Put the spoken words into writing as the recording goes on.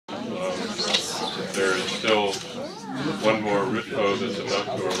there is still one more Ritvo that's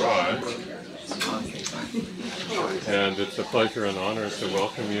about to arrive. And it's a pleasure and honor to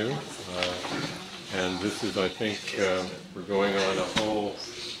welcome you. And this is, I think, we're going on a whole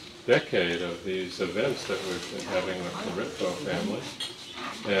decade of these events that we've been having with the Ritvo family.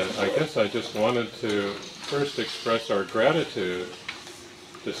 And I guess I just wanted to first express our gratitude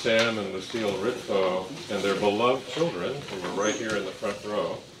to Sam and Lucille Ritvo and their beloved children, who are right here in the front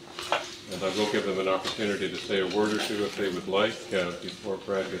row. And I will give them an opportunity to say a word or two if they would like before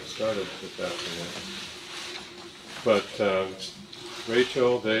Brad gets started this afternoon. But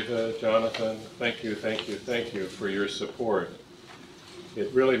Rachel, David, Jonathan, thank you for your support.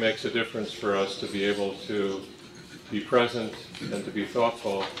 It really makes a difference for us to be able to be present and to be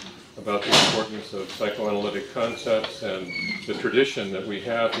thoughtful about the importance of psychoanalytic concepts and the tradition that we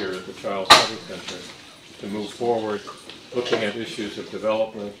have here at the Child Study Center to move forward, looking at issues of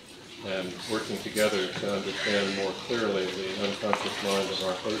development and working together to understand more clearly the unconscious mind of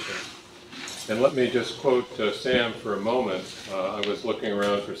our patients. And let me just quote Sam for a moment. I was looking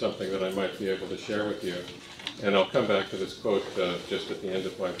around for something that I might be able to share with you, and I'll come back to this quote just at the end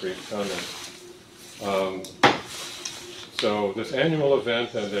of my brief comments. So this annual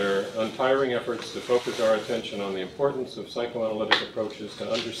event and their untiring efforts to focus our attention on the importance of psychoanalytic approaches to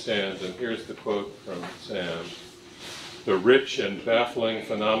understand, and here's the quote from Sam, the rich and baffling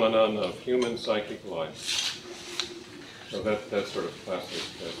phenomenon of human psychic life. So that's sort of classic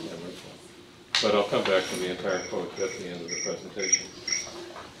Sam Ritvo. But I'll come back to the entire quote at the end of the presentation.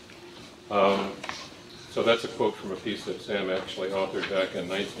 So that's a quote from a piece that Sam actually authored back in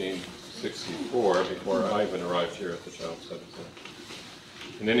 1964, before I even arrived here at the Child Study Center.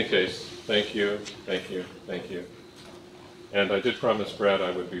 In any case, thank you. And I did promise Brad I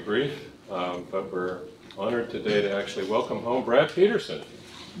would be brief, but we're honored today to actually welcome home Brad Peterson.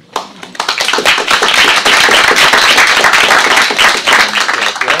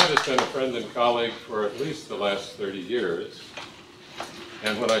 Brad has been a friend and colleague for at least the last 30 years.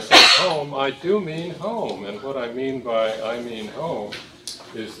 And when I say home, I do mean home. And what I mean by home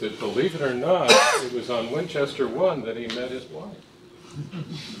is that, believe it or not, it was on Winchester 1 that he met his wife.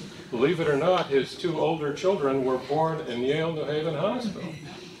 Believe it or not, his two older children were born in Yale New Haven Hospital.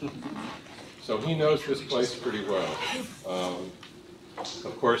 So he knows this place pretty well.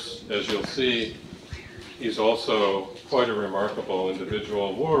 Of course, as you'll see, he's also quite a remarkable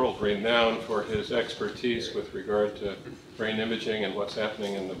individual, world-renowned for his expertise with regard to brain imaging and what's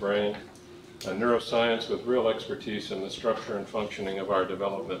happening in the brain, neuroscience with real expertise in the structure and functioning of our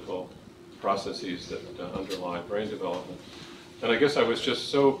developmental processes that underlie brain development. And I guess I was just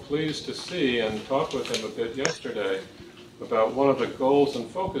so pleased to see and talk with him a bit yesterday about one of the goals and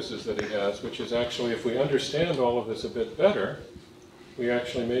focuses that he has, which is actually, if we understand all of this a bit better, we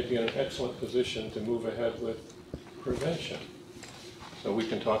actually may be in an excellent position to move ahead with prevention. So we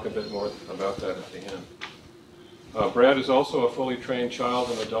can talk a bit more about that at the end. Brad is also a fully trained child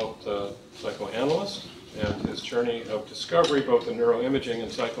and adult psychoanalyst, and his journey of discovery, both in neuroimaging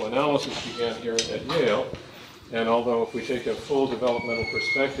and psychoanalysis, began here at Yale. And although if we take a full developmental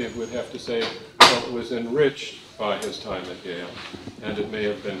perspective, we'd have to say that it was enriched by his time at Yale, and it may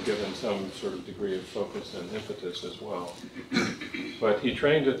have been given some sort of degree of focus and impetus as well. But he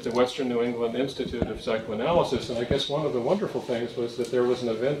trained at the Western New England Institute of Psychoanalysis, and I guess one of the wonderful things was that there was an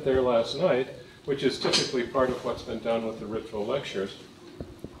event there last night, which is typically part of what's been done with the Ritvo lectures.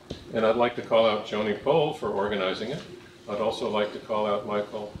 And I'd like to call out Joni Pohl for organizing it. I'd also like to call out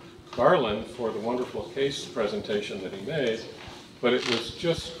Michael Garland for the wonderful case presentation that he made. But it was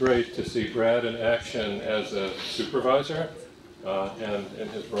just great to see Brad in action as a supervisor and in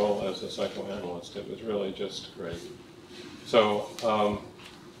his role as a psychoanalyst. It was really just great. So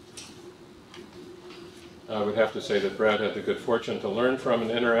I would have to say that Brad had the good fortune to learn from and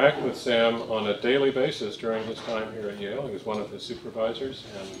interact with Sam on a daily basis during his time here at Yale. He was one of his supervisors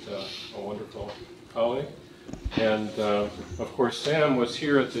and a wonderful colleague. And of course, Sam was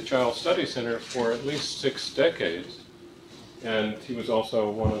here at the Child Study Center for at least 6 decades. And he was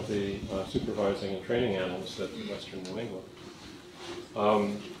also one of the supervising and training analysts at Western New England.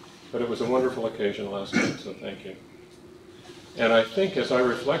 But it was a wonderful occasion last night, so thank you. And I think as I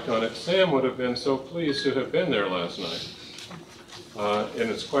reflect on it, Sam would have been so pleased to have been there last night. And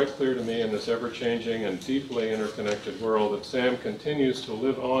it's quite clear to me in this ever-changing and deeply interconnected world that Sam continues to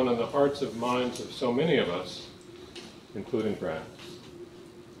live on in the hearts and minds of so many of us, including Brad.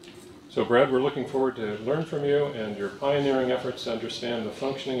 So Brad, we're looking forward to learn from you and your pioneering efforts to understand the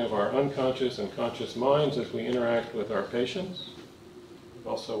functioning of our unconscious and conscious minds as we interact with our patients,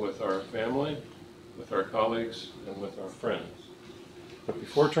 also with our family, with our colleagues, and with our friends. But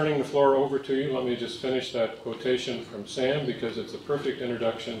before turning the floor over to you, let me just finish that quotation from Sam, because it's a perfect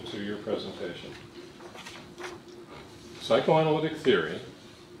introduction to your presentation. Psychoanalytic theory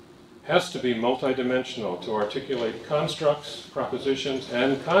has to be multidimensional to articulate constructs, propositions,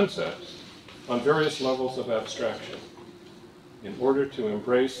 and concepts on various levels of abstraction in order to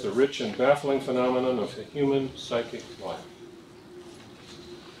embrace the rich and baffling phenomenon of the human psychic life.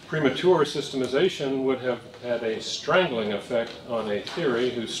 Premature systemization would have had a strangling effect on a theory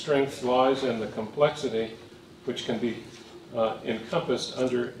whose strength lies in the complexity which can be encompassed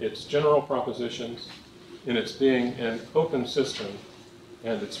under its general propositions, in its being an open system,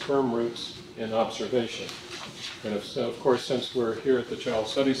 and its firm roots in observation. And of course, since we're here at the Child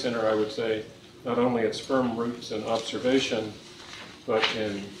Study Center, I would say not only its firm roots in observation, but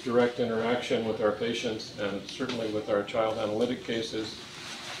in direct interaction with our patients, and certainly with our child analytic cases,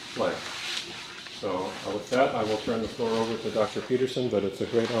 play. So with that, I will turn the floor over to Dr. Peterson, but it's a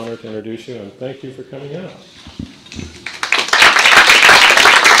great honor to introduce you, and thank you for coming out.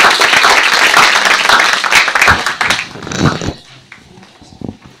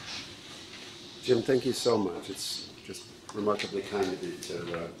 Jim, thank you so much. It's just remarkably kind of you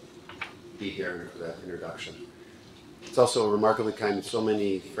to be here for that introduction. It's also remarkably kind of so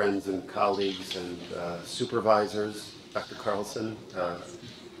many friends and colleagues and supervisors, Dr. Carlson,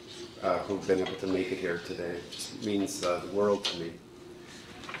 who've been able to make it here today. It just means the world to me.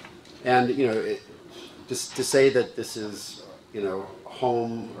 And, you know, just to say that this is, you know,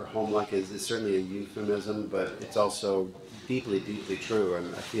 home or home-like is certainly a euphemism, but it's also deeply, deeply true.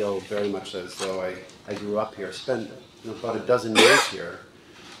 And I feel very much as though I grew up here, spent about a dozen years here,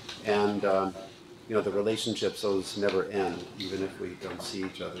 and you know, the relationships, those never end, even if we don't see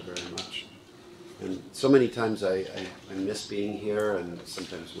each other very much. And so many times I miss being here, and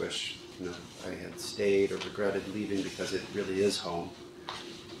sometimes wish, you know, I had stayed or regretted leaving, because it really is home.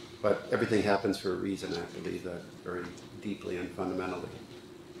 But everything happens for a reason, I believe that very deeply and fundamentally.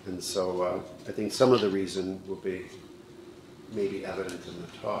 And so I think some of the reason will be maybe evident in the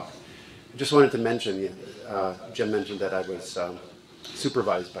talk. I just wanted to mention, Jim mentioned that I was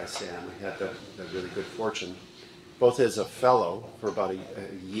supervised by Sam. I had the really good fortune, both as a fellow for about a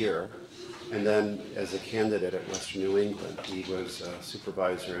year, and then as a candidate at Western New England. He was a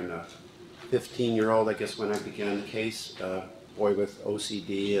supervisor in a 15-year-old, I guess, when I began the case, boy with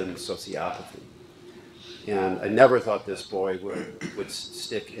OCD and sociopathy. And I never thought this boy would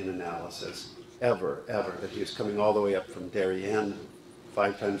stick in analysis, ever, that he was coming all the way up from Darien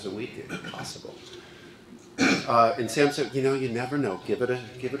 5 times a week, if possible. And Sam said, you know, you never know, give it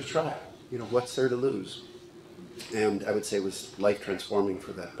a try. You know, what's there to lose? And I would say it was life transforming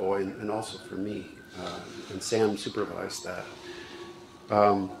for that boy, and also for me. And Sam supervised that.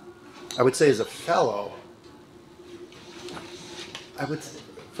 I would say as a fellow,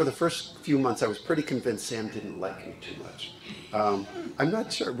 for the first few months, I was pretty convinced Sam didn't like me too much. I'm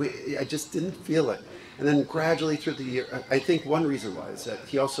not sure. I just didn't feel it. And then gradually through the year, I think one reason why is that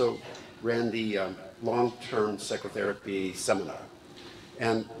he also ran the long-term psychotherapy seminar.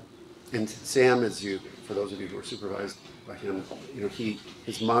 And Sam, for those of you who were supervised by him, you know,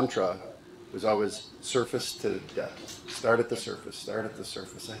 his mantra was always surface to depth. Start at the surface, start at the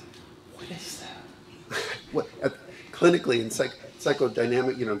surface. What is that? Clinically in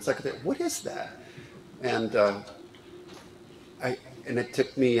psychodynamic, you know, in psychotherapy, what is that? And it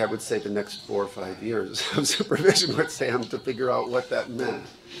took me, I would say, the next 4 or 5 years of supervision with Sam to figure out what that meant.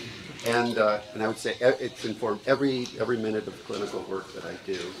 And I would say it's informed every minute of clinical work that I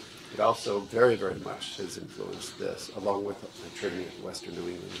do. It also very, very much has influenced this, along with my training at Western New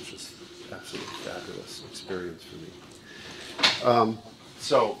England, which was an absolutely fabulous experience for me.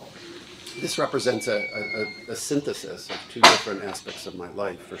 So this represents a synthesis of 2 different aspects of my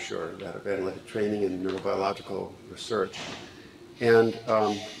life, for sure, that of analytic training and neurobiological research. And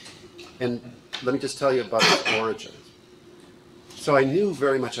let me just tell you about its origins. So I knew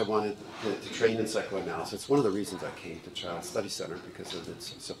very much I wanted to train in psychoanalysis. It's one of the reasons I came to Child Study Center, because of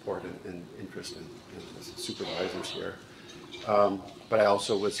its support and interest in supervisors here. But I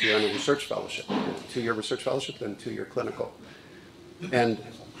also was here on a research fellowship, a 2-year research fellowship, then 2-year clinical. And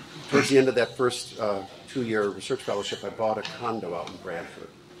towards the end of that first 2-year research fellowship, I bought a condo out in Bradford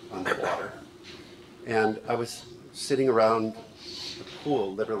on the water. And I was sitting around the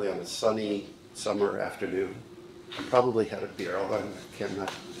pool, literally on a sunny summer afternoon. I probably had a beer, although I'm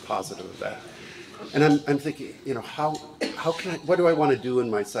not positive of that. And I'm thinking, you know, what do I want to do in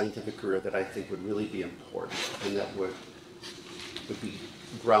my scientific career that I think would really be important and that would be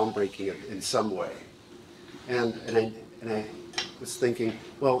groundbreaking in some way? And I was thinking,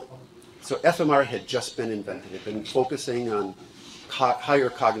 well, so fMRI had just been invented. It had been focusing on higher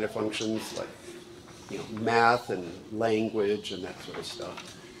cognitive functions like math and language and that sort of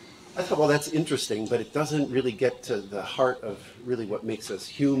stuff. I thought, well, that's interesting, but it doesn't really get to the heart of really what makes us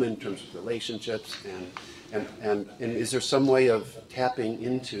human in terms of relationships, and is there some way of tapping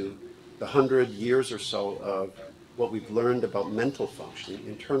into the 100 years or so of what we've learned about mental functioning,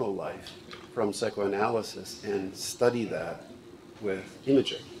 internal life, from psychoanalysis, and study that with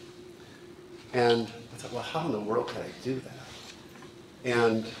imaging? And I thought, well, how in the world can I do that?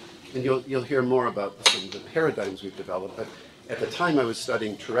 And you'll hear more about some of the paradigms we've developed, but at the time I was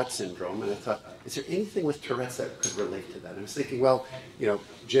studying Tourette syndrome, and I thought, is there anything with Tourette's that could relate to that? And I was thinking, well,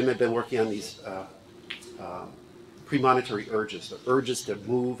 Jim had been working on these premonitory urges, the urges to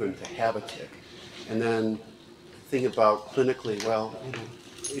move and to have a tic. And then think about clinically, well,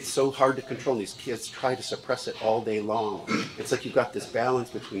 it's so hard to control. These kids try to suppress it all day long. It's like you've got this balance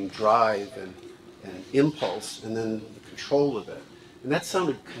between drive and impulse, and then the control of it. And that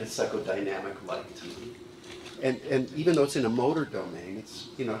sounded kind of psychodynamic-like to me. And even though it's in a motor domain,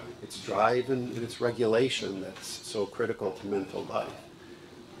 it's drive and it's regulation that's so critical to mental life.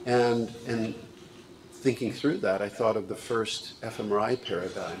 And thinking through that, I thought of the first fMRI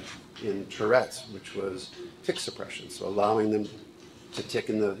paradigm in Tourette's, which was tic suppression. So allowing them to tick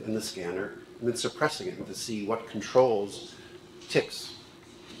in the scanner and then suppressing it to see what controls tics,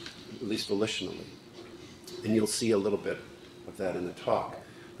 at least volitionally. And you'll see a little bit of that in the talk.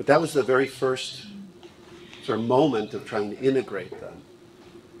 But that was the very first sort of moment of trying to integrate them.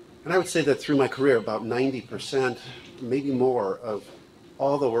 And I would say that through my career, about 90%, maybe more, of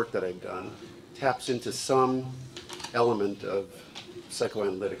all the work that I've done taps into some element of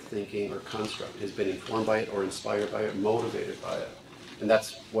psychoanalytic thinking or construct, has been informed by it or inspired by it, motivated by it. And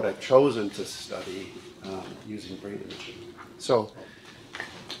that's what I've chosen to study using brain imaging. So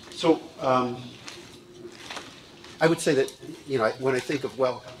I would say that, when I think of,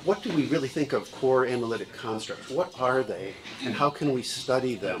 well, what do we really think of core analytic constructs? What are they, and how can we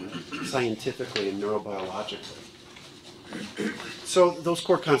study them scientifically and neurobiologically? So those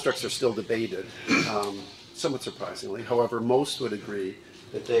core constructs are still debated, somewhat surprisingly. However, most would agree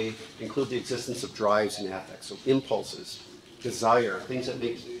that they include the existence of drives and affects, so impulses, desire, things that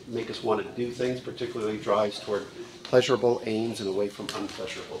make us want to do things, particularly drives toward pleasurable aims and away from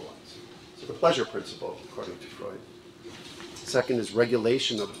unpleasurable ones. So the pleasure principle, according to Freud. Second is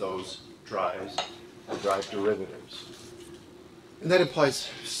regulation of those drives and drive derivatives. And that implies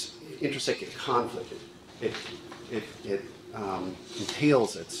intrapsychic conflict. It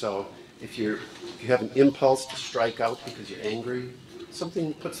entails it. So if you have an impulse to strike out because you're angry,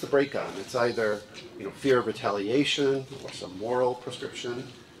 something puts the brake on. It's either fear of retaliation or some moral prescription,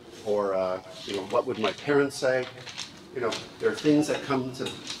 or what would my parents say? There are things that come to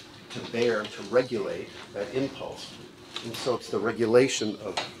bear to regulate that impulse. And so it's the regulation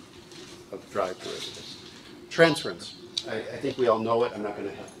of drive derivatives. Transference. I think we all know it. I'm not going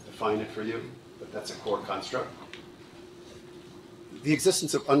to define it for you, but that's a core construct. The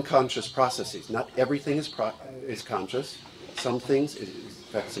existence of unconscious processes. Not everything is conscious. Some things, in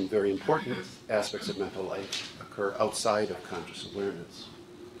fact, some very important aspects of mental life occur outside of conscious awareness.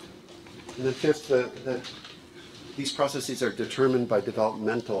 And then fifth, that these processes are determined by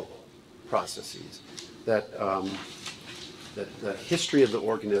developmental processes. That the history of the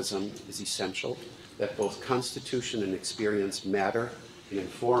organism is essential, that both constitution and experience matter in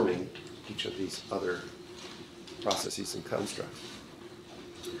informing each of these other processes and constructs.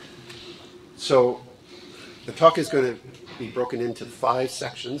 So the talk is going to be broken into 5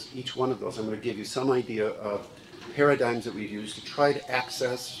 sections. Each one of those, I'm going to give you some idea of paradigms that we've used to try to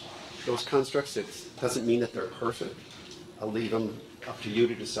access those constructs. It doesn't mean that they're perfect. I'll leave them up to you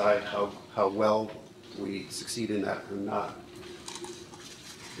to decide how well we succeed in that or not.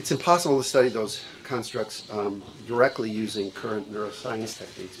 It's impossible to study those constructs directly using current neuroscience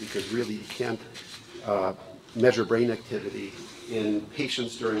techniques, because really you can't measure brain activity in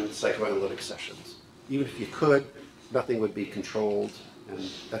patients during psychoanalytic sessions. Even if you could, nothing would be controlled, and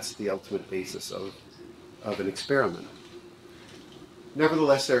that's the ultimate basis of an experiment.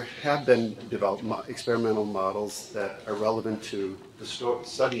 Nevertheless, there have been developed experimental models that are relevant to the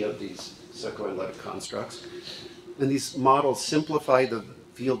study of these psychoanalytic constructs. And these models simplify the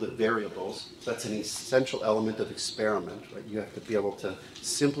field of variables. That's an essential element of experiment, right? You have to be able to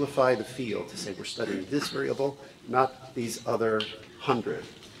simplify the field to say we're studying this variable, not these other 100.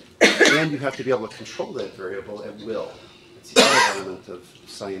 And you have to be able to control that variable at will. It's the other element of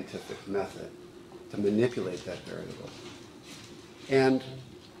scientific method, to manipulate that variable. And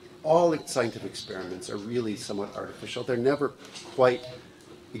all scientific experiments are really somewhat artificial. They're never quite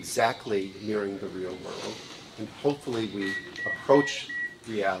exactly mirroring the real world. And hopefully we approach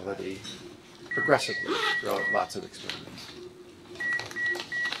reality progressively throughout lots of experiments.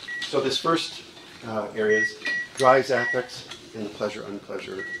 So this first area is drives, affects, and the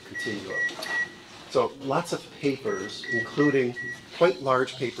pleasure-unpleasure continuum. So lots of papers, including quite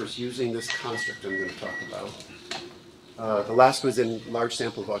large papers using this construct I'm going to talk about. The last was in large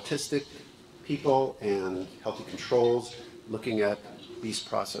sample of autistic people and healthy controls, looking at these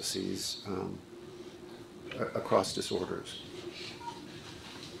processes across disorders.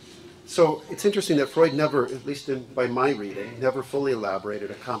 So it's interesting that Freud never, at least by my reading, never fully elaborated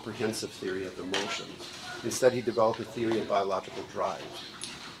a comprehensive theory of emotions. Instead, he developed a theory of biological drives.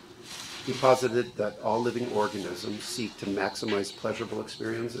 He posited that all living organisms seek to maximize pleasurable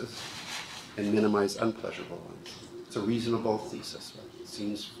experiences and minimize unpleasurable ones. It's a reasonable thesis. Right? It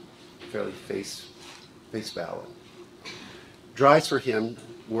seems fairly face valid. Drives for him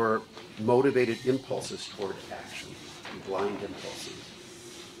were motivated impulses toward action, blind impulses.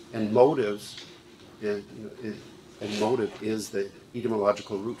 And motives, and motive is the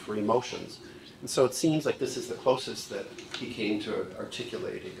etymological root for emotions. And so it seems like this is the closest that he came to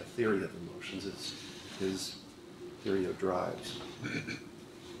articulating a theory of emotions, is his theory of drives.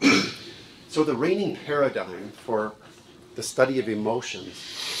 So the reigning paradigm for the study of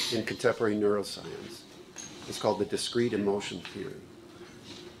emotions in contemporary neuroscience is called the discrete emotion theory.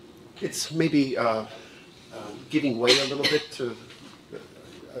 It's maybe giving way a little bit to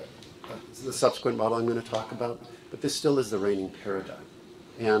the subsequent model I'm going to talk about, but this still is the reigning paradigm.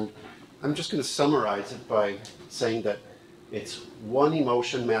 And I'm just going to summarize it by saying that it's one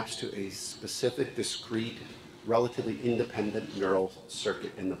emotion maps to a specific, discrete, relatively independent neural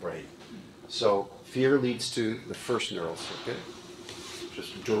circuit in the brain. So fear leads to the first neural circuit,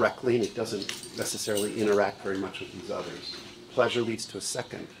 just directly, and it doesn't necessarily interact very much with these others. Pleasure leads to a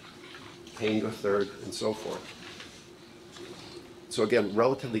second, pain to a third, and so forth. So again,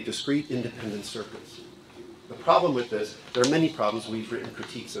 relatively discrete, independent circuits. The problem with this, there are many problems. We've written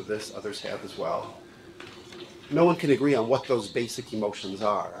critiques of this, others have as well. No one can agree on what those basic emotions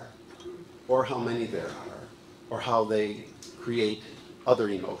are, or how many there are, or how they create other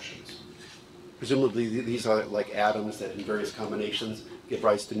emotions. Presumably these are like atoms that in various combinations give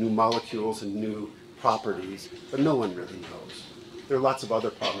rise to new molecules and new properties, but no one really knows. There are lots of other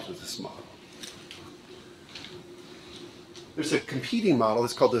problems with this model. There's a competing model.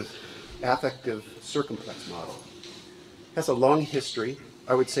 It's called the affective circumplex model. It has a long history.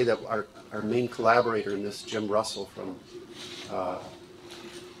 I would say that our main collaborator in this, Jim Russell from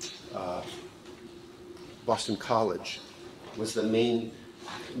Boston College, was the main,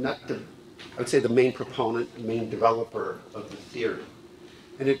 I would say the main proponent, main developer of the theory.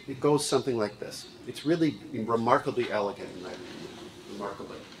 And it goes something like this. It's really remarkably elegant in my opinion,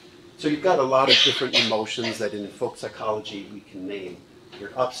 remarkably. So you've got a lot of different emotions that in folk psychology we can name.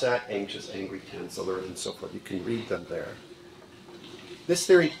 You're upset, anxious, angry, tense, alert, and so forth. You can read them there. This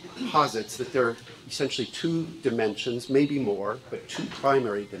theory posits that there are essentially two dimensions, maybe more, but two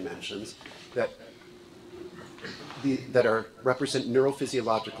primary dimensions that represent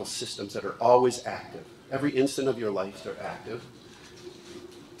neurophysiological systems that are always active. Every instant of your life, they're active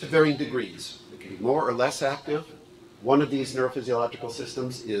to varying degrees. They can be more or less active. One of these neurophysiological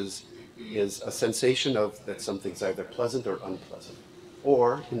systems is a sensation of that something's either pleasant or unpleasant.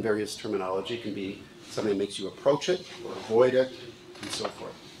 Or, in various terminology, it can be something that makes you approach it or avoid it, and so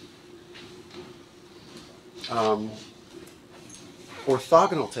forth.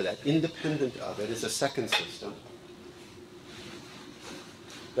 Orthogonal to that, independent of it, is a second system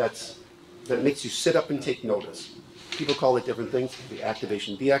that makes you sit up and take notice. People call it different things. It can be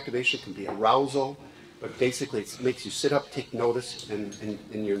activation, deactivation, it can be arousal, but basically it makes you sit up, take notice, and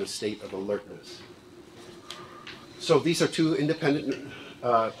you're in a state of alertness. So these are two independent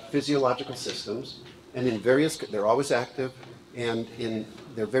physiological systems, and they're always active, and in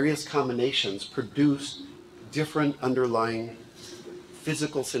their various combinations produce different underlying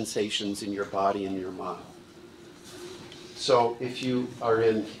physical sensations in your body and your mind. So if you are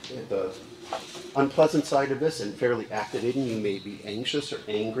in the unpleasant side of this and fairly activating, you may be anxious or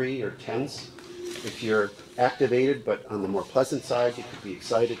angry or tense. If you're activated but on the more pleasant side, you could be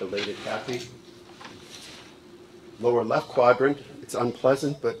excited, elated, happy. Lower left quadrant, it's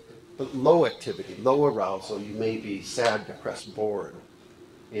unpleasant but low activity, low arousal. You may be sad, depressed, bored.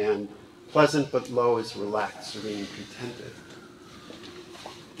 And pleasant but low is relaxed, serene, contented.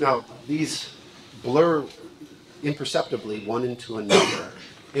 Now, these blur imperceptibly one into another.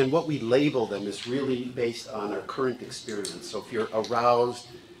 And what we label them is really based on our current experience. So if you're aroused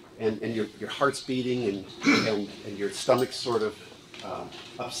and your heart's beating and your stomach's sort of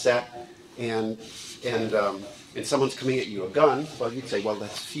upset, and someone's coming at you a gun, well, you'd say, well,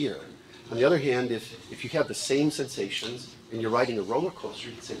 that's fear. On the other hand, if you have the same sensations and you're riding a roller coaster,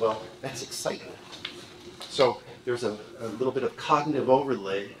 you'd say, well, that's excitement. So there's a little bit of cognitive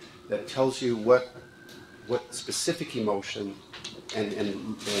overlay that tells you what specific emotion and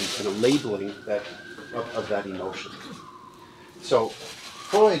a labeling of that emotion. So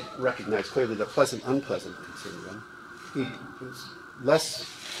Freud recognized clearly the pleasant-unpleasant continuum. He was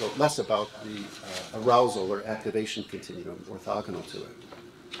less about the arousal or activation continuum orthogonal to it.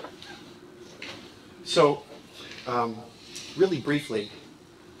 So really briefly,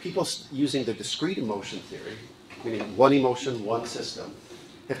 people using the discrete emotion theory, meaning one emotion, one system,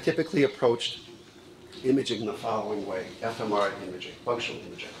 have typically approached imaging in the following way: fMRI imaging, functional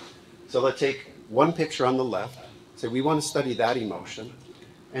imaging. So let's take one picture on the left, say we want to study that emotion,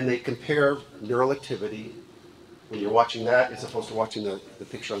 and they compare neural activity when you're watching that as opposed to watching the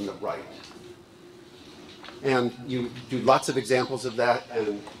picture on the right. And you do lots of examples of that,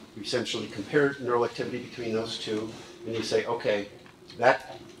 and you essentially compare neural activity between those two, and you say, okay,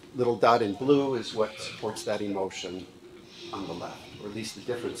 that little dot in blue is what supports that emotion on the left, or at least the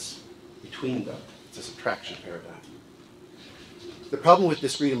difference between them. It's a subtraction paradigm. The problem with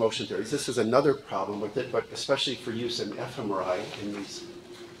discrete emotion theories, this is another problem with it, but especially for use in fMRI in these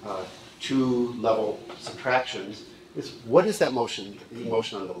two-level subtractions, is what is that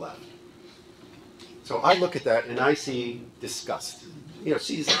emotion on the left? So I look at that and I see disgust. You know,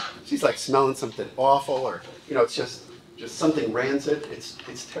 she's like smelling something awful, or it's just something rancid.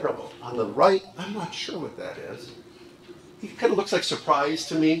 It's terrible. On the right, I'm not sure what that is. It kind of looks like surprise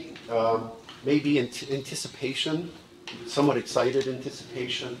to me. Maybe anticipation, somewhat excited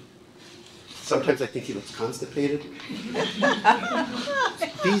anticipation. Sometimes I think he looks constipated.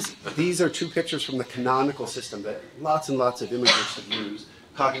 These are two pictures from the canonical system that lots and lots of imagers have used,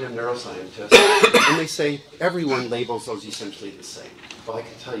 cognitive neuroscientists, and they say everyone labels those essentially the same. Well, I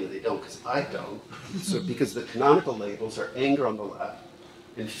can tell you they don't, because I don't. So because the canonical labels are anger on the left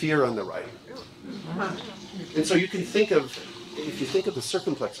and fear on the right. And so you can think of, if you think of the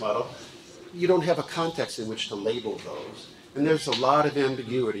circumplex model, you don't have a context in which to label those. And there's a lot of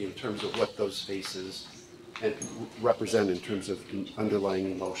ambiguity in terms of what those faces represent in terms of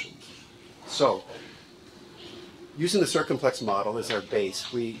underlying emotions. So, using the circumplex model as our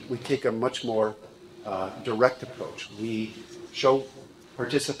base, we take a much more direct approach. We show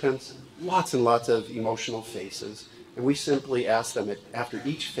participants lots and lots of emotional faces, and we simply ask them after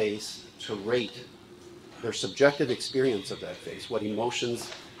each face to rate their subjective experience of that face, what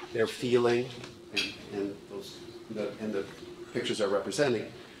emotions they're feeling, and the pictures are representing.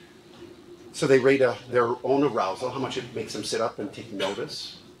 So they rate their own arousal, how much it makes them sit up and take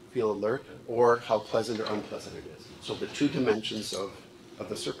notice, feel alert, or how pleasant or unpleasant it is. So the two dimensions of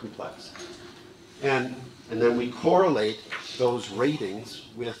the circumplex. And then we correlate those ratings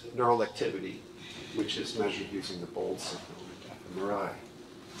with neural activity, which is measured using the bold signal, fMRI.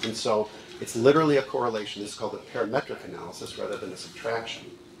 And so it's literally a correlation. This is called a parametric analysis rather than a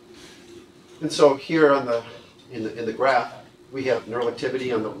subtraction. And so here in the graph, we have neural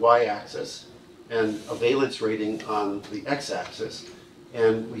activity on the y-axis and a valence rating on the x-axis.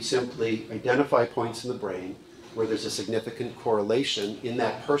 And we simply identify points in the brain where there's a significant correlation in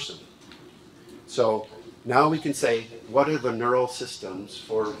that person. So now we can say, what are the neural systems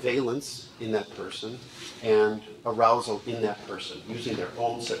for valence in that person and arousal in that person, using their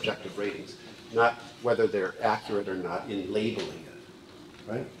own subjective ratings, not whether they're accurate or not in labeling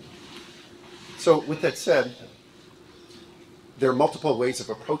it, right? So with that said, there are multiple ways of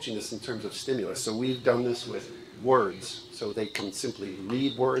approaching this in terms of stimulus. So we've done this with words, so they can simply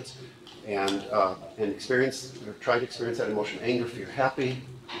read words and experience, or try to experience that emotion: anger, fear, happy.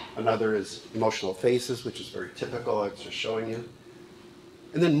 Another is emotional faces, which is very typical, I was just showing you.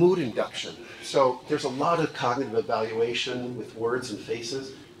 And then mood induction. So there's a lot of cognitive evaluation with words and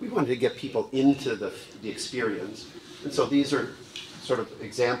faces. We wanted to get people into the experience. And so these are sort of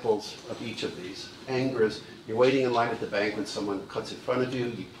examples of each of these. Anger is, you're waiting in line at the bank when someone cuts in front of you,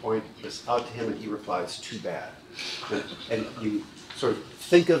 you point this out to him and he replies, too bad. And you sort of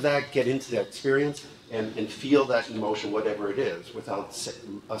think of that, get into that experience, and feel that emotion, whatever it is, without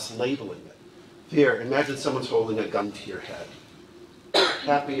us labeling it. Fear, imagine someone's holding a gun to your head.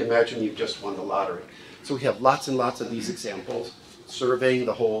 Happy, imagine you've just won the lottery. So we have lots and lots of these examples, surveying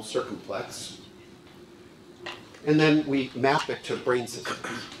the whole circumplex. And then we map it to brain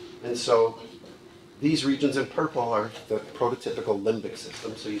systems. And so these regions in purple are the prototypical limbic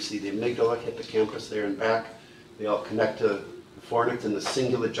system. So you see the amygdala, hippocampus there and back. They all connect to the fornix and the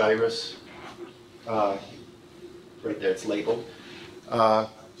cingulate gyrus. Right there, it's labeled.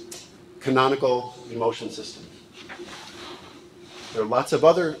 canonical emotion system. There are lots of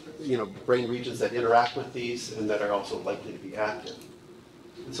other brain regions that interact with these and that are also likely to be active.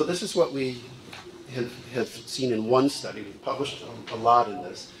 And so this is what we have seen in one study. We've published a lot in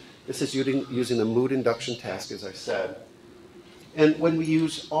this. This is using the mood induction task, as I said. And when we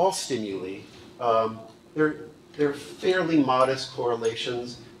use all stimuli, they're fairly modest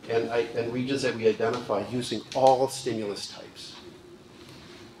correlations and regions that we identify using all stimulus types.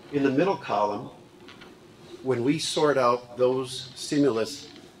 In the middle column, when we sort out those stimuli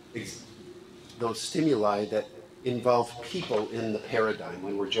that involve people in the paradigm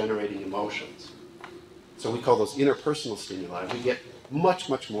when we're generating emotions. So we call those interpersonal stimuli. We get much,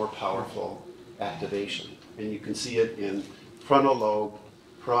 much more powerful activation. And you can see it in frontal lobe,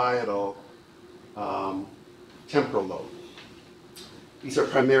 parietal, temporal lobe. These are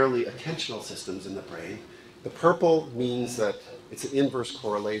primarily attentional systems in the brain. The purple means that it's an inverse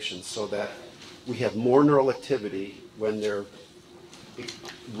correlation, so that we have more neural activity when they're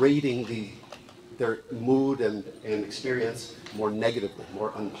rating their mood and experience more negatively,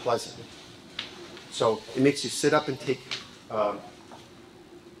 more unpleasant. So it makes you sit up and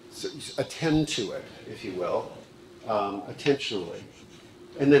attend to it, if you will, attentionally.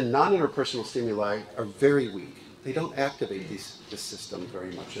 And then non-interpersonal stimuli are very weak. They don't activate this system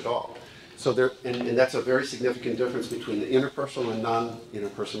very much at all. So and that's a very significant difference between the interpersonal and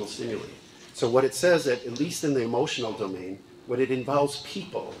non-interpersonal stimuli. So what it says that, at least in the emotional domain, when it involves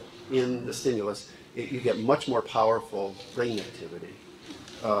people in the stimulus, you get much more powerful brain activity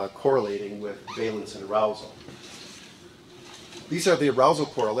correlating with valence and arousal. These are the arousal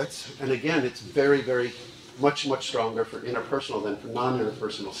correlates, and again, it's very, very much stronger for interpersonal than for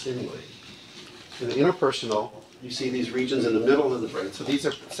non-interpersonal stimuli. In the interpersonal, you see these regions in the middle of the brain. So these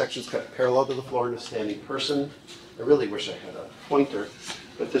are sections cut parallel to the floor in a standing person. I really wish I had a pointer,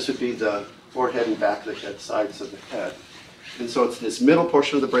 but this would be the forehead and back of the head, sides of the head. And so it's this middle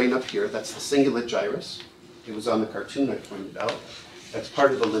portion of the brain up here. That's the cingulate gyrus. It was on the cartoon I pointed out. That's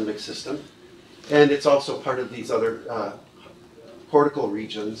part of the limbic system. And it's also part of these other cortical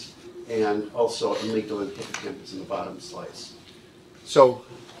regions, and also amygdala and hippocampus in the bottom slice. So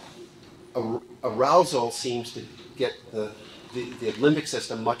arousal seems to get the limbic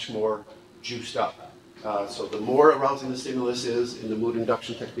system much more juiced up. So the more arousing the stimulus is in the mood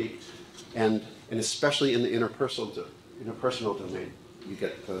induction technique, and especially in the interpersonal domain, you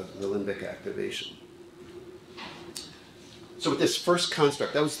get the limbic activation. So with this first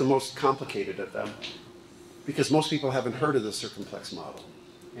construct, that was the most complicated of them, because most people haven't heard of the circumplex model.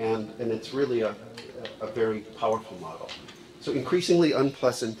 And it's really a very powerful model. So increasingly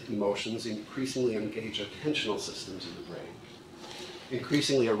unpleasant emotions increasingly engage attentional systems in the brain.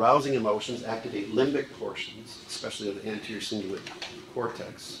 Increasingly arousing emotions activate limbic portions, especially of the anterior cingulate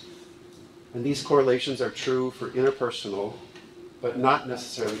cortex. And these correlations are true for interpersonal, but not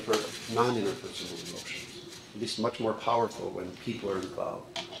necessarily for non-interpersonal emotions. At least much more powerful when people are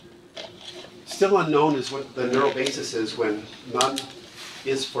involved. Still unknown is what the neural basis is for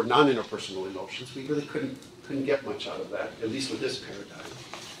non-interpersonal emotions. We really couldn't get much out of that, at least with this paradigm.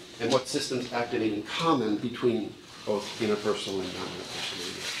 And what systems activate in common between both interpersonal and non-interpersonal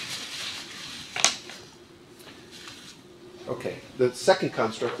emotions. Okay, the second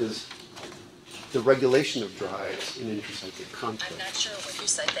construct is the regulation of drives in intrapsychic conflict. I'm not sure what you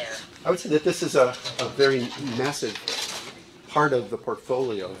said there. I would say that this is a very massive part of the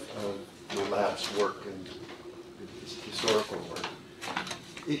portfolio of my lab's work and historical work.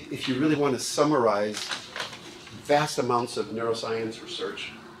 If you really want to summarize vast amounts of neuroscience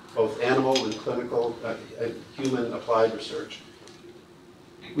research, both animal and clinical, human applied research,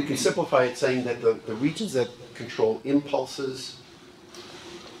 we can simplify it saying that the regions that control impulses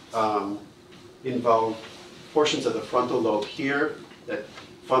involve portions of the frontal lobe here that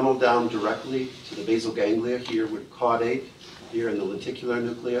funnel down directly to the basal ganglia here with caudate, here in the lenticular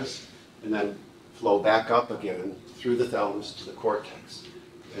nucleus, and then flow back up again through the thalamus to the cortex.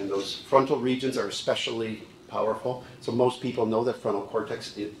 And those frontal regions are especially powerful. So most people know that frontal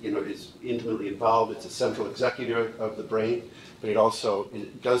cortex is intimately involved. It's a central executor of the brain, but it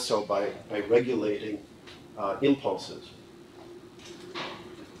does so by regulating impulses.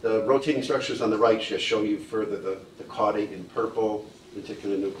 The rotating structures on the right just show you further the caudate in purple,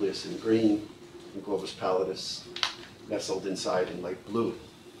 lenticular nucleus in green, and globus pallidus nestled inside in light blue.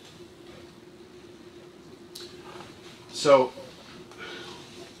 So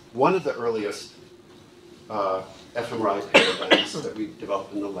one of the earliest fMRI paradigms that we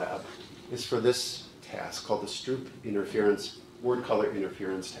developed in the lab is for this task called the Stroop interference, word color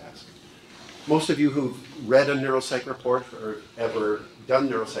interference task. Most of you who've read a neuropsych report or ever done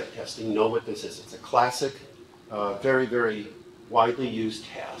neuropsych testing know what this is. It's a classic, very, very widely used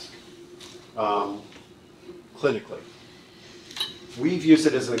task clinically. We've used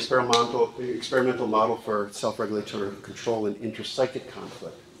it as an experimental model for self-regulatory control and interpsychic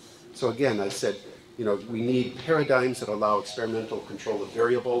conflict. So again, I said, we need paradigms that allow experimental control of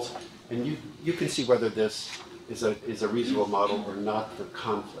variables, and you can see whether this is a reasonable model or not for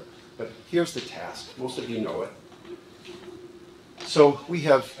conflict. But here's the task. Most of you know it. So we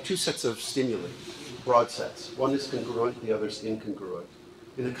have two sets of stimuli, broad sets. One is congruent, the other is incongruent.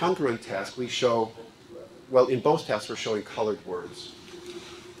 In the congruent task, we show, well, in both tasks, we're showing colored words.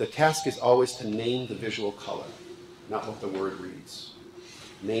 The task is always to name the visual color, not what the word reads.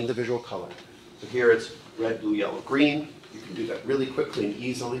 Name the visual color. So here it's red, blue, yellow, green. You can do that really quickly and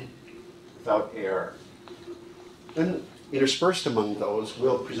easily without error. Then interspersed among those,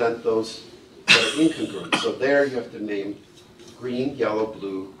 we'll present those that are incongruent. So there you have to name green, yellow,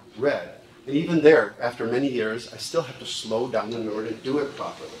 blue, red. And even there, after many years, I still have to slow down in order to do it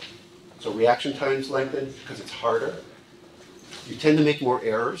properly. So reaction times lengthen because it's harder. You tend to make more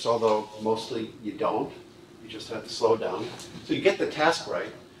errors, although mostly you don't. You just have to slow down. So you get the task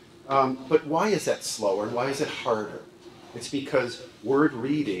right. But why is that slower and why is it harder? It's because word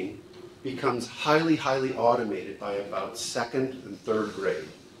reading becomes highly, highly automated by about second and third grade.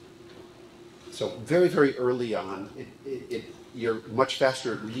 So very, very early on, you're much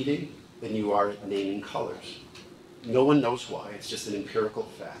faster at reading than you are at naming colors. No one knows why, it's just an empirical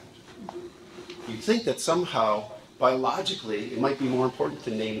fact. You'd think that somehow, biologically, it might be more important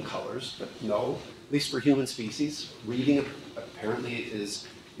to name colors, but no, at least for human species, reading apparently is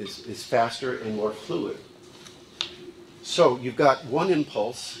faster and more fluid. So you've got one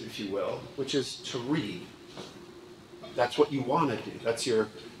impulse, if you will, which is to read. That's what you want to do. That's your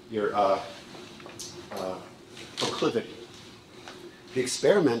proclivity. The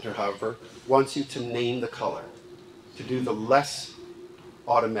experimenter, however, wants you to name the color, to do the less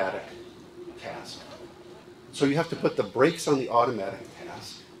automatic task. So you have to put the brakes on the automatic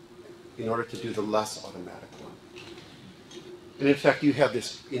task in order to do the less automatic one. And in fact, you have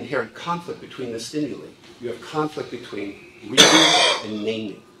this inherent conflict between the stimuli. You have conflict between reading and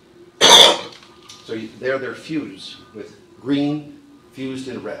naming. So they're fused with green fused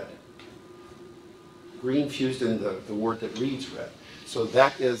in red. Green fused in the word that reads red. So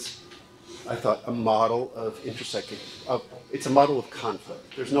that is, I thought, a model of interpsychic, it's a model of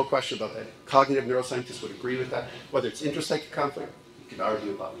conflict. There's no question about that. Cognitive neuroscientists would agree with that. Whether it's interpsychic conflict, you can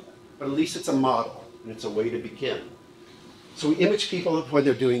argue about that. But at least it's a model, and it's a way to begin. So we image people when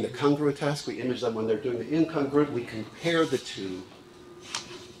they're doing the congruent task, we image them when they're doing the incongruent, we compare the two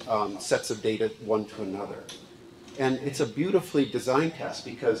sets of data one to another. And it's a beautifully designed task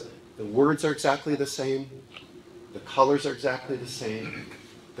because the words are exactly the same, the colors are exactly the same,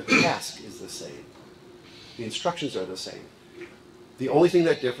 the task is the same, the instructions are the same. The only thing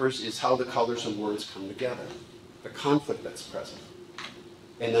that differs is how the colors and words come together, the conflict that's present,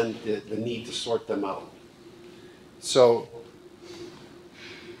 and then the need to sort them out. So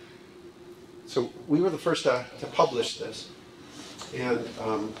we were the first to publish this, and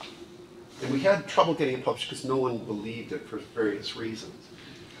we had trouble getting it published because no one believed it for various reasons.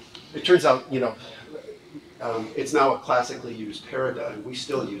 It turns out, it's now a classically used paradigm. We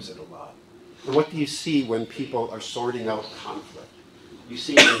still use it a lot. And what do you see when people are sorting out conflict? You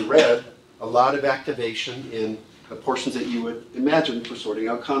see in red a lot of activation in the portions that you would imagine for sorting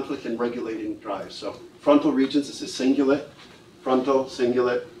out conflict and regulating drive. So frontal regions, this is cingulate, frontal,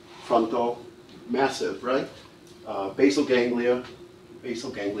 cingulate, frontal, massive, right? Basal ganglia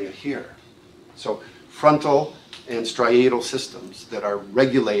here. So frontal and striatal systems that are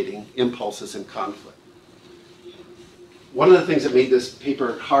regulating impulses in conflict. One of the things that made this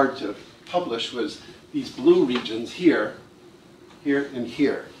paper hard to publish was these blue regions here, here, and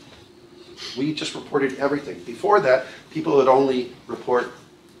here. We just reported everything. Before that, people would only report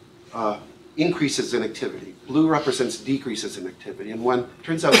increases in activity. Blue represents decreases in activity. And it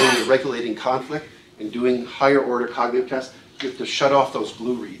turns out when you're regulating conflict and doing higher order cognitive tests, you have to shut off those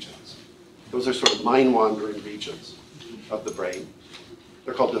blue regions. Those are sort of mind-wandering regions of the brain.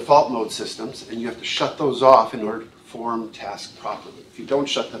 They're called default mode systems, and you have to shut those off in order to perform tasks properly. If you don't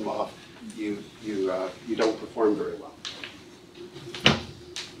shut them off, you don't perform very well.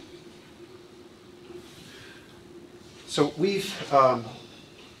 So we've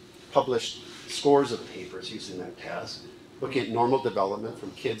published scores of papers using that task, looking at normal development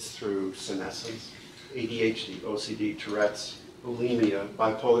from kids through senescence, ADHD, OCD, Tourette's, bulimia,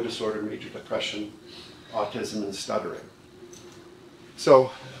 bipolar disorder, major depression, autism, and stuttering.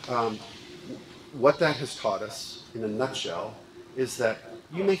 So what that has taught us, in a nutshell, is that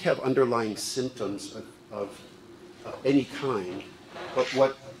you may have underlying symptoms of any kind, but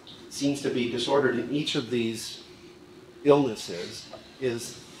what seems to be disordered in each of these illnesses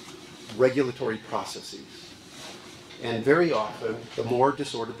is regulatory processes. And very often, the more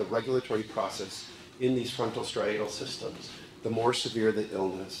disordered the regulatory process in these frontal striatal systems, the more severe the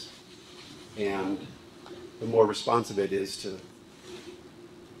illness, and the more responsive it is to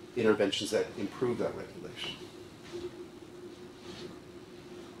interventions that improve that regulation.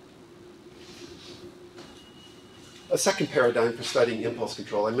 A second paradigm for studying impulse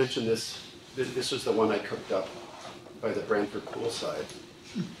control, I mentioned this was the one I cooked up by the Brantford poolside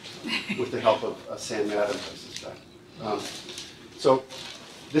with the help of Sam Adams, I suspect. So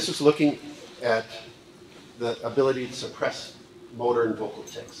this was looking at the ability to suppress motor and vocal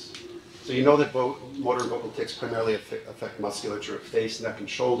tics. So you know that motor and vocal tics primarily affect musculature of face, neck, and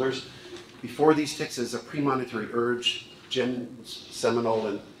shoulders. Before these tics is a premonitory urge. Jim was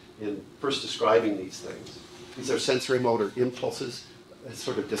seminal in first describing these things. These are sensory motor impulses, a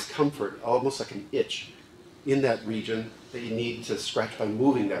sort of discomfort, almost like an itch in that region that you need to scratch by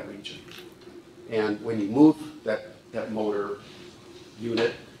moving that region. And when you move that motor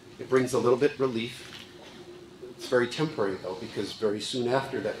unit, it brings a little bit relief. It's very temporary though, because very soon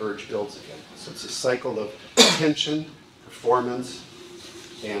after that urge builds again. So it's a cycle of tension, performance,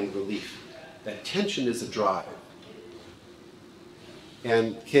 and relief. That tension is a drive.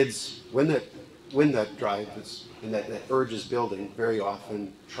 And kids, when that drive is, and that urge is building, very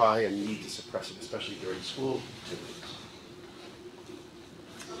often try and need to suppress it, especially during school activities.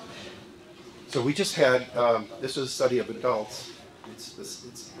 So we just had, this was a study of adults.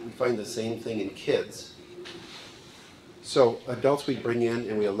 We find the same thing in kids. So adults we bring in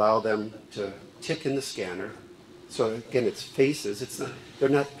and we allow them to tick in the scanner. So again, it's faces. They're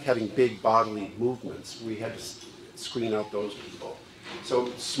not having big bodily movements. We had to screen out those people.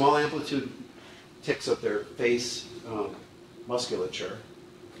 So small amplitude ticks of their face musculature.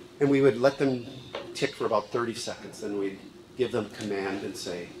 And we would let them tick for about 30 seconds. Then we'd give them command and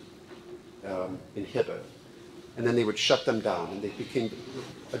say, inhibit. And then they would shut them down. And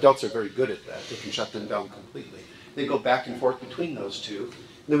adults are very good at that. They can shut them down completely. They go back and forth between those two.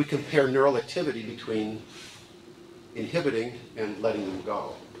 And then we compare neural activity between inhibiting and letting them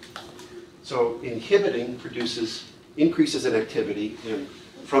go. So inhibiting increases in activity in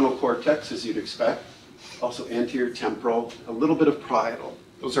frontal cortex, as you'd expect, also anterior temporal, a little bit of parietal.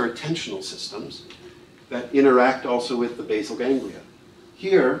 Those are attentional systems that interact also with the basal ganglia.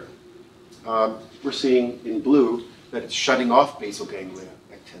 Here, we're seeing in blue that it's shutting off basal ganglia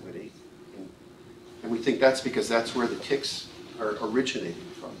activity. And we think that's because that's where the tics are originating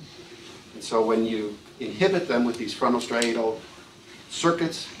from. And so when you inhibit them with these frontal striatal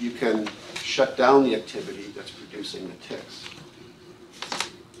circuits, you can shut down the activity that's producing the tics.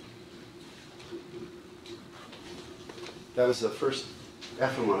 That was the first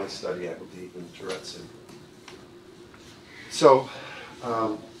fMRI study, I believe, in Tourette syndrome. So,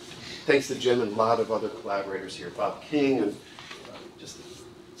 thanks to Jim and a lot of other collaborators here, Bob King, and just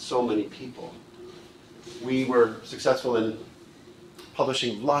so many people, we were successful in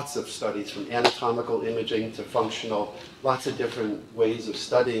publishing lots of studies from anatomical imaging to functional, lots of different ways of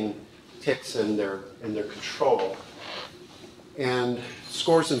studying tics and their control, and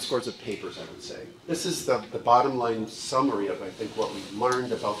scores and scores of papers, I would say. This is the bottom line summary of, I think, what we've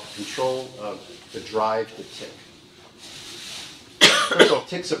learned about the control of the drive to tic. First of all,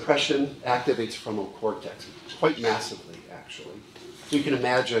 tic suppression activates frontal cortex, quite massively, actually. So you can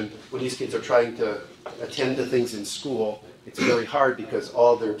imagine when these kids are trying to attend to things in school, it's very hard because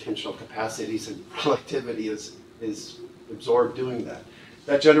all their attentional capacities and productivity is absorbed doing that.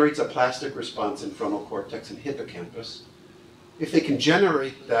 That generates a plastic response in frontal cortex and hippocampus. If they can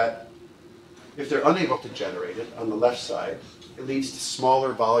generate that, if they're unable to generate it on the left side, it leads to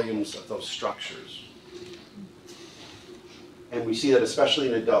smaller volumes of those structures. And we see that especially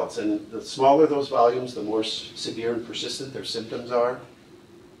in adults. And the smaller those volumes, the more severe and persistent their symptoms are.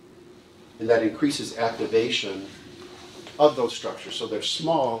 And that increases activation of those structures. So they're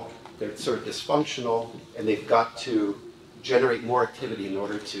small, they're sort of dysfunctional, and they've got to generate more activity in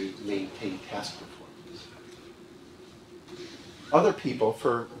order to maintain task performance. Other people,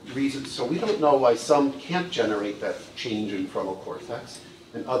 for reasons, so we don't know why some can't generate that change in frontal cortex,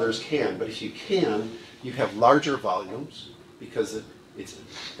 and others can. But if you can, you have larger volumes, because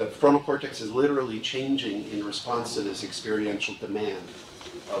the frontal cortex is literally changing in response to this experiential demand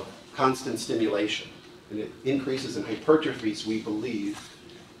of constant stimulation. And it increases in hypertrophies, we believe,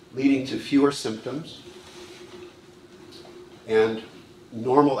 leading to fewer symptoms and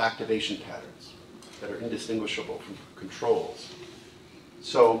normal activation patterns. that are indistinguishable from controls.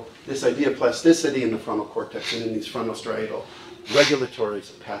 So this idea of plasticity in the frontal cortex and in these frontal striatal regulatory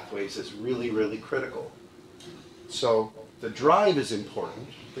pathways is really, really critical. So the drive is important,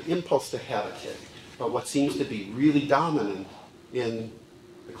 the impulse to have a kick, but what seems to be really dominant in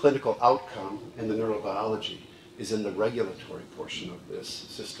the clinical outcome and the neurobiology is in the regulatory portion of this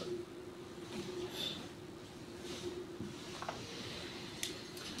system.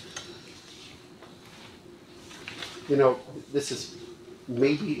 You know, this is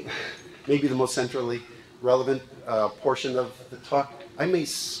maybe the most centrally relevant portion of the talk. I may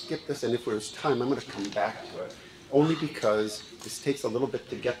skip this, and if there's time, I'm going to come back to it, only because this takes a little bit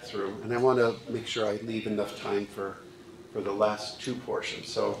to get through, and I want to make sure I leave enough time for the last two portions.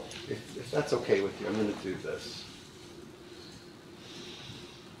 So if that's okay with you, I'm going to do this.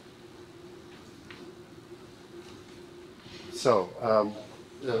 So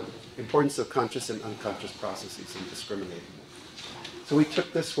the importance of conscious and unconscious processes in discriminating. So we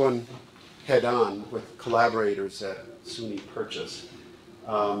took this one head on with collaborators at SUNY Purchase.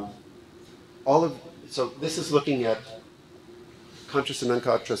 So this is looking at conscious and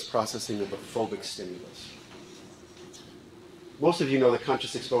unconscious processing of a phobic stimulus. Most of you know that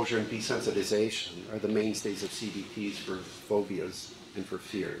conscious exposure and desensitization are the mainstays of CBTs for phobias and for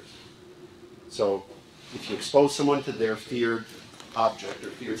fears. So if you expose someone to their feared object or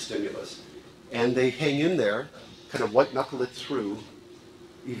feared stimulus, and they hang in there, kind of white knuckle it through,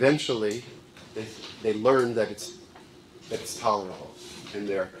 eventually they learn that it's tolerable, and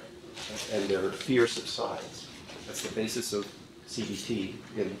their fear subsides. That's the basis of CBT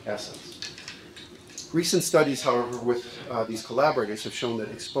in essence. Recent studies, however, with these collaborators have shown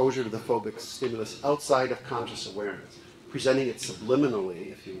that exposure to the phobic stimulus outside of conscious awareness, presenting it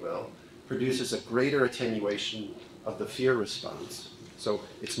subliminally, if you will, produces a greater attenuation of the fear response. So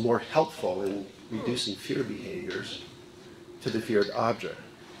it's more helpful in reducing fear behaviors to the feared object,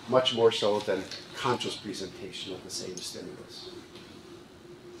 much more so than conscious presentation of the same stimulus.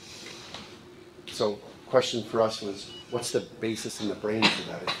 So question for us was, what's the basis in the brain for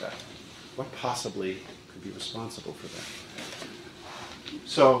that effect? What possibly could be responsible for that?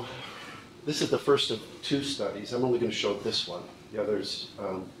 So this is the first of two studies. I'm only going to show this one. The others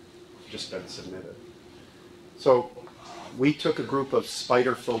just been submitted. So we took a group of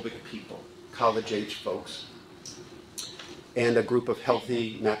spider-phobic people, college-age folks, and a group of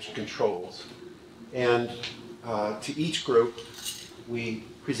healthy matched controls. And to each group, we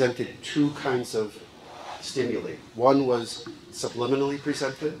presented two kinds of stimuli. One was subliminally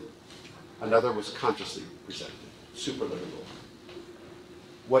presented, another was consciously presented, supraliminal.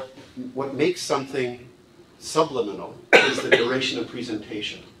 What makes something subliminal is the duration of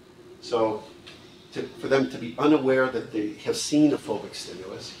presentation. So for them to be unaware that they have seen a phobic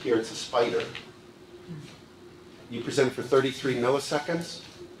stimulus, here it's a spider, you present it for 33 milliseconds,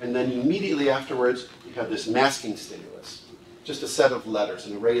 and then immediately afterwards you have this masking stimulus, just a set of letters,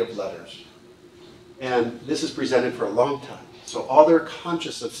 an array of letters. And this is presented for a long time. So all they're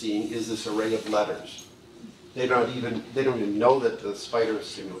conscious of seeing is this array of letters. They don't even know that the spider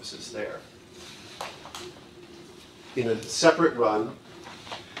stimulus is there. In a separate run,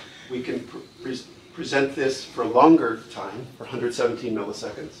 we can present this for a longer time, for 117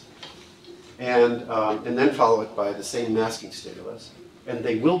 milliseconds, and then follow it by the same masking stimulus, and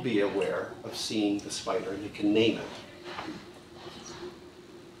they will be aware of seeing the spider, and they can name it.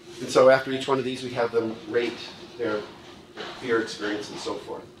 And so after each one of these, we have them rate their fear experience and so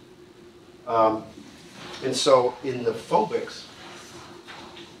forth. And so in the phobics,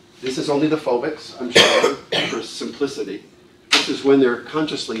 this is only the phobics, I'm showing for simplicity. This is when they're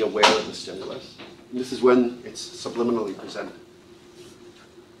consciously aware of the stimulus. And this is when it's subliminally presented.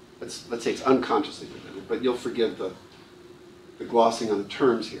 Let's say it's unconsciously presented, but you'll forgive the glossing on the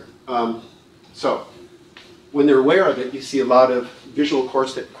terms here. So when they're aware of it, you see a lot of visual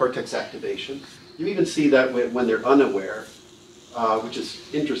cortex activation. You even see that when they're unaware, which is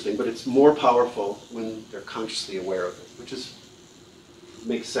interesting, but it's more powerful when they're consciously aware of it, which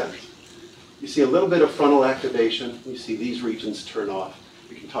makes sense. You see a little bit of frontal activation. You see these regions turn off.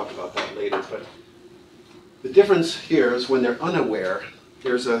 We can talk about that later. But the difference here is when they're unaware,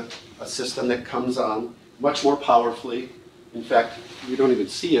 there's a system that comes on much more powerfully. In fact, you don't even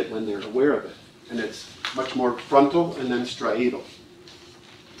see it when they're aware of it. And it's much more frontal and then striatal.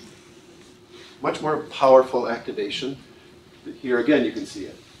 Much more powerful activation. Here again, you can see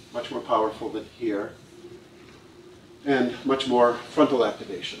it. Much more powerful than here. And much more frontal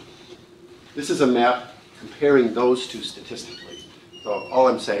activation. This is a map comparing those two statistically. So all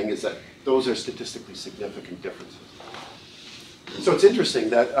I'm saying is that those are statistically significant differences. So it's interesting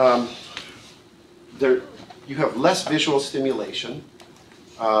that you have less visual stimulation,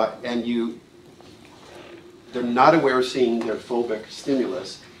 and they're not aware of seeing their phobic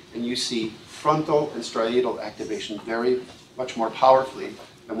stimulus, and you see frontal and striatal activation very much more powerfully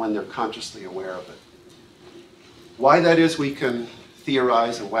than when they're consciously aware of it. Why that is, we can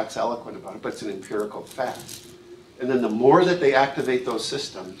theorize and wax eloquent about it, but it's an empirical fact. And then the more that they activate those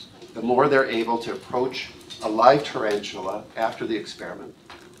systems, the more they're able to approach a live tarantula after the experiment,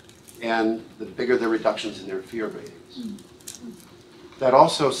 and the bigger the reductions in their fear ratings. That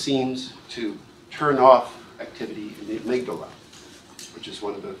also seems to turn off activity in the amygdala, which is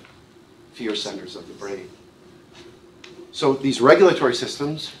one of the fear centers of the brain. So these regulatory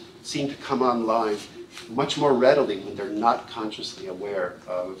systems seem to come online much more readily when they're not consciously aware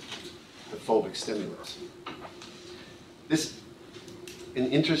of the phobic stimulus. This, an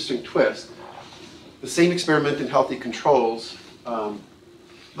interesting twist, the same experiment in healthy controls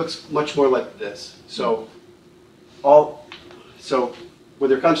looks much more like this. So when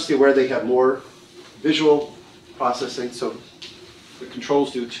they're consciously aware, they have more visual processing, so the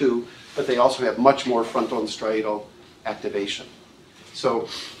controls do too, but they also have much more frontal and striatal activation. So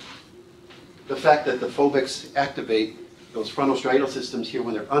the fact that the phobics activate those frontal striatal systems here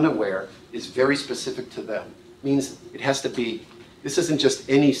when they're unaware is very specific to them. Means it has to be, this isn't just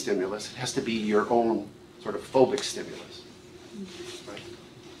any stimulus, it has to be your own sort of phobic stimulus. Right?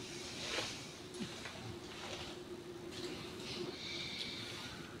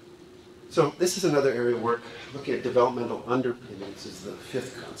 So this is another area of work looking at developmental underpinnings is the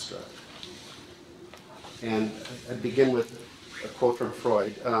fifth construct. And I begin with a quote from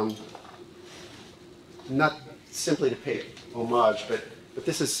Freud. Not simply to pay homage, but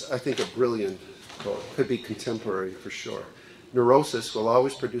this is, I think, a brilliant quote. Could be contemporary for sure. Neurosis will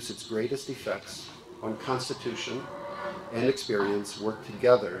always produce its greatest effects when constitution and experience work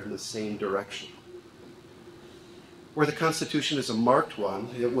together in the same direction. Where the constitution is a marked one,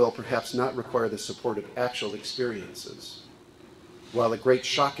 it will perhaps not require the support of actual experiences, while a great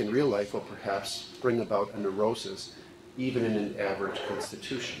shock in real life will perhaps bring about a neurosis, even in an average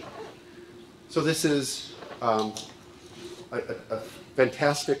constitution. So this is a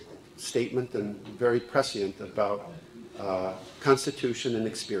fantastic statement and very prescient about constitution and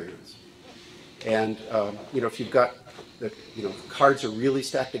experience. And if you've got the cards are really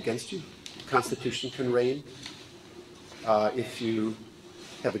stacked against you, constitution can reign. If you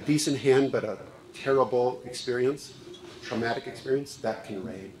have a decent hand but a terrible experience, traumatic experience, that can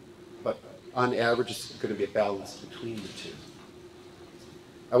reign. But on average, it's going to be a balance between the two.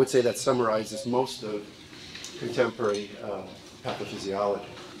 I would say that summarizes most of contemporary pathophysiology.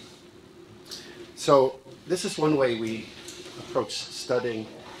 So this is one way we approach studying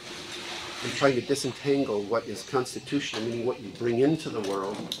and trying to disentangle what is constitutional, meaning what you bring into the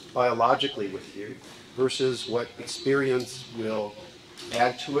world biologically with you, versus what experience will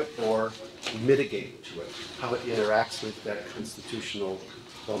add to it or mitigate to it, how it interacts with that constitutional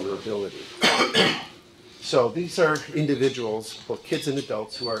vulnerability. So these are individuals, both kids and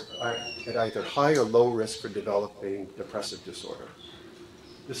adults, who are at either high or low risk for developing depressive disorder.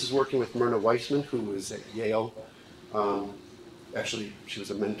 This is working with Myrna Weissman, who was at Yale. Actually, she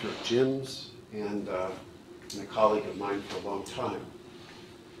was a mentor of Jim's and a colleague of mine for a long time.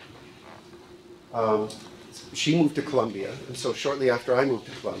 She moved to Columbia, and so shortly after I moved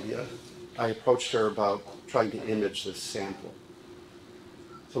to Columbia, I approached her about trying to image this sample.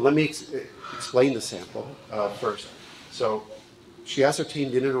 So let me explain the sample first. So she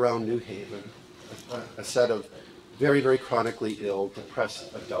ascertained in and around New Haven a set of very, very chronically ill,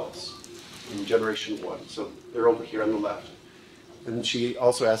 depressed adults in Generation 1. So they're over here on the left. And she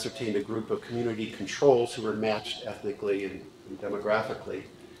also ascertained a group of community controls who were matched ethnically and demographically,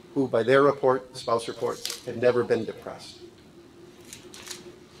 who by their report, spouse reports, had never been depressed.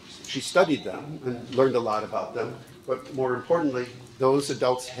 She studied them and learned a lot about them, but more importantly, those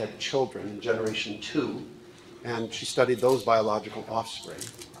adults had children in Generation 2, and she studied those biological offspring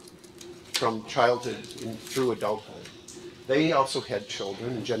from childhood through adulthood. They also had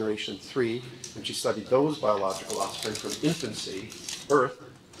children in Generation 3, and she studied those biological offspring from infancy, birth,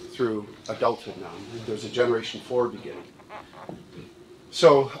 through adulthood now. There's a Generation 4 beginning.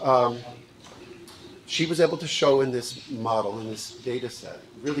 So she was able to show in this model, in this data set,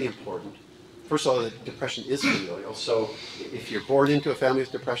 really important. First of all, that depression is familial. So if you're born into a family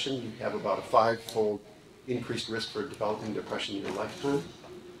with depression, you have about a 5-fold increased risk for developing depression in your lifetime.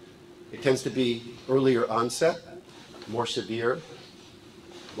 It tends to be earlier onset, more severe,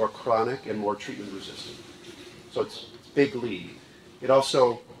 more chronic, and more treatment resistant. So it's big lead. It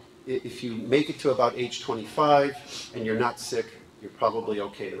also, if you make it to about age 25 and you're not sick, you're probably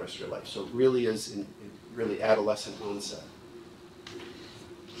okay the rest of your life. So it really is in really adolescent onset.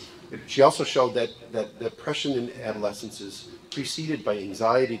 She also showed that depression in adolescence is preceded by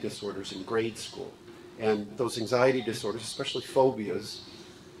anxiety disorders in grade school. And those anxiety disorders, especially phobias,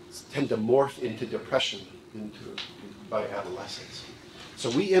 tend to morph into depression by adolescence. So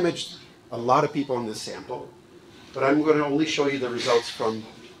we imaged a lot of people in this sample, but I'm going to only show you the results from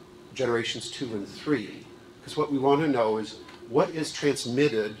generations 2 and 3, because what we want to know is what is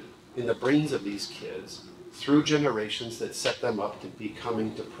transmitted in the brains of these kids through generations that set them up to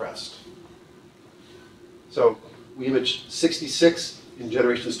becoming depressed. So we imaged 66 in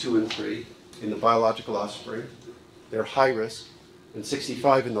generations 2 and 3 in the biological offspring. They're high risk, and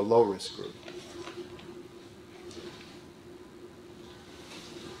 65 in the low risk group.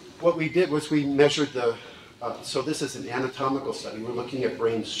 What we did was we measured so this is an anatomical study. We're looking at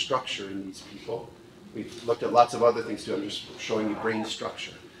brain structure in these people. We've looked at lots of other things too. I'm just showing you brain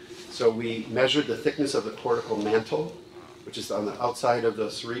structure. So we measured the thickness of the cortical mantle, which is on the outside of the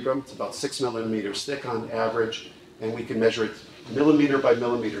cerebrum. It's about 6 millimeters thick on average, and we can measure it millimeter by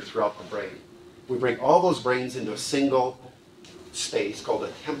millimeter throughout the brain. We bring all those brains into a single space called a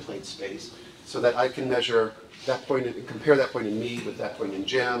template space, so that I can measure that point, compare that point in me with that point in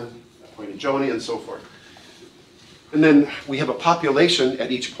Jim, that point in Joni, and so forth. And then we have a population at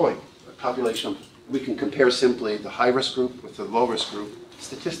each point. A population, we can compare simply the high-risk group with the low-risk group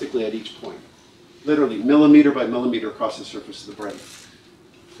statistically at each point. Literally millimeter by millimeter across the surface of the brain.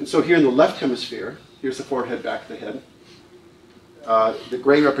 And so here in the left hemisphere, here's the forehead, back of the head. The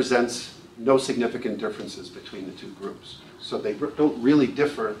gray represents no significant differences between the two groups. So they don't really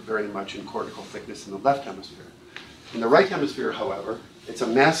differ very much in cortical thickness in the left hemisphere. In the right hemisphere, however, it's a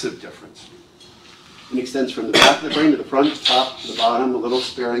massive difference. It extends from the back of the brain to the front, top, to the bottom, a little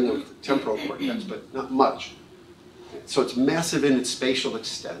sparing of the temporal cortex, but not much. So it's massive in its spatial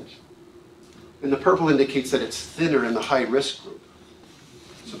extent. And the purple indicates that it's thinner in the high-risk group.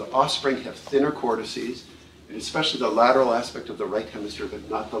 So the offspring have thinner cortices, and especially the lateral aspect of the right hemisphere, but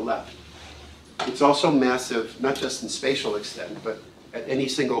not the left. It's also massive, not just in spatial extent, but at any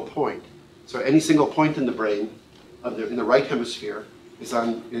single point. So any single point in the brain, in the right hemisphere,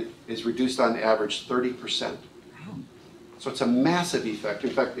 is reduced on average 30%. So it's a massive effect.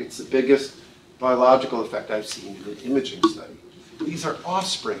 In fact, it's the biggest biological effect I've seen in an imaging study. These are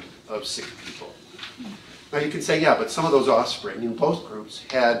offspring of sick people. Now you can say, yeah, but some of those offspring in both groups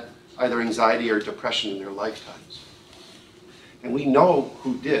had either anxiety or depression in their lifetimes. And we know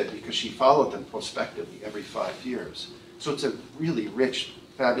who did because she followed them prospectively every 5 years. So it's a really rich,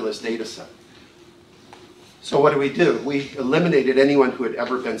 fabulous data set. So what do? We eliminated anyone who had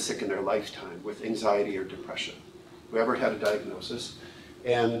ever been sick in their lifetime with anxiety or depression, who ever had a diagnosis,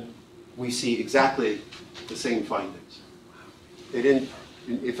 and we see exactly the same findings. They didn't,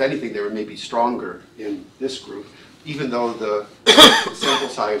 if anything, they were maybe stronger in this group, even though the sample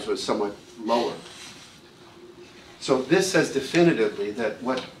size was somewhat lower. So this says definitively that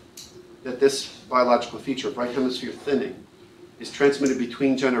this biological feature of right hemisphere thinning is transmitted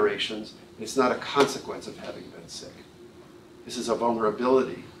between generations. It's not a consequence of having been sick. This is a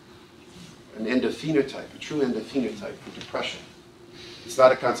vulnerability, an endophenotype, a true endophenotype for depression. It's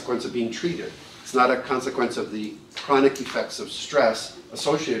not a consequence of being treated. It's not a consequence of the chronic effects of stress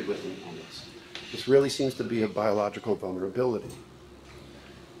associated with the illness. This really seems to be a biological vulnerability.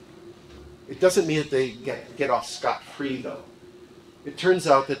 It doesn't mean that they get off scot-free, though. It turns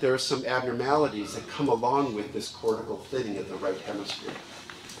out that there are some abnormalities that come along with this cortical thinning of the right hemisphere.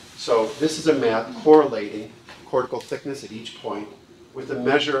 So this is a map correlating cortical thickness at each point with a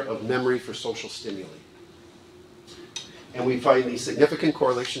measure of memory for social stimuli. And we find these significant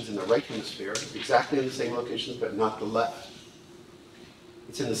correlations in the right hemisphere, exactly in the same locations, but not the left.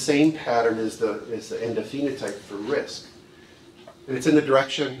 It's in the same pattern as the endophenotype for risk. And it's in the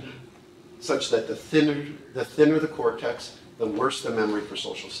direction such that the thinner the cortex, the worse the memory for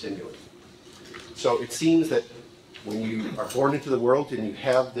social stimuli. So it seems that when you are born into the world and you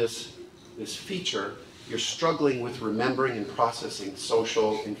have this feature, you're struggling with remembering and processing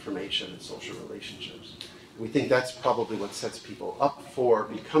social information and social relationships. We think that's probably what sets people up for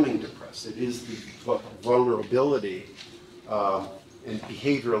becoming depressed. It is the vulnerability and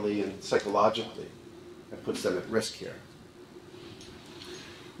behaviorally and psychologically that puts them at risk here.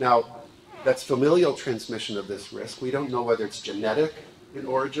 Now, that's familial transmission of this risk. We don't know whether it's genetic in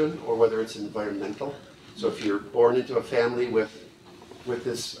origin or whether it's environmental. So if you're born into a family with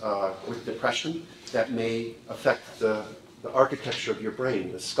depression, that may affect the architecture of your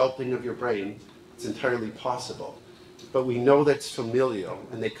brain, the sculpting of your brain. It's entirely possible. But we know that's familial,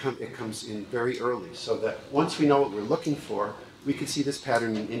 and it comes in very early, so that once we know what we're looking for, we could see this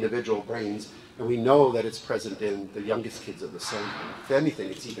pattern in individual brains, and we know that it's present in the youngest kids of the sample. If anything,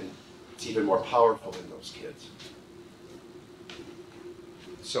 it's even more powerful in those kids.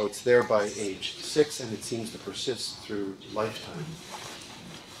 So it's there by age 6, and it seems to persist through lifetime.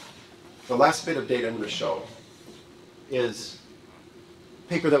 The last bit of data I'm going to show is a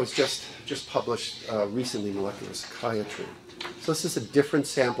paper that was just published recently in Molecular Psychiatry. So this is a different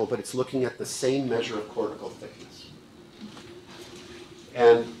sample, but it's looking at the same measure of cortical thickness.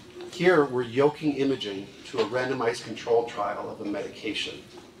 And here we're yoking imaging to a randomized control trial of a medication.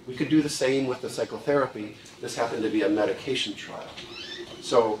 We could do the same with the psychotherapy. This happened to be a medication trial.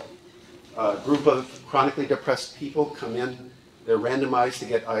 So a group of chronically depressed people come in. They're randomized to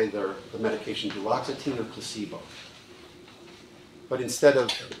get either the medication duloxetine or placebo. But instead of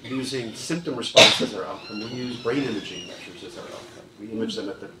using symptom response as our outcome, we use brain imaging measures as our outcome. We image them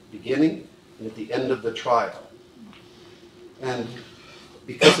at the beginning and at the end of the trial. And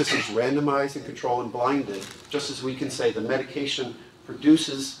because this is randomized and controlled and blinded, just as we can say the medication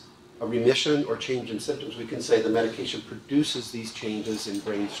produces a remission or change in symptoms, we can say the medication produces these changes in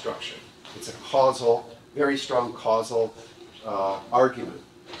brain structure. It's a causal, very strong causal argument.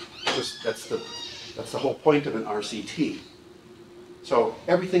 That's the whole point of an RCT. So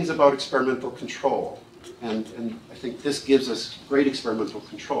everything's about experimental control, and I think this gives us great experimental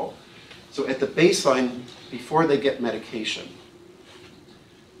control. So at the baseline, before they get medication,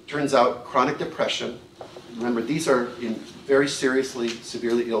 turns out chronic depression, remember these are in very seriously,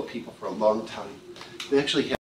 severely ill people for a long time, they actually have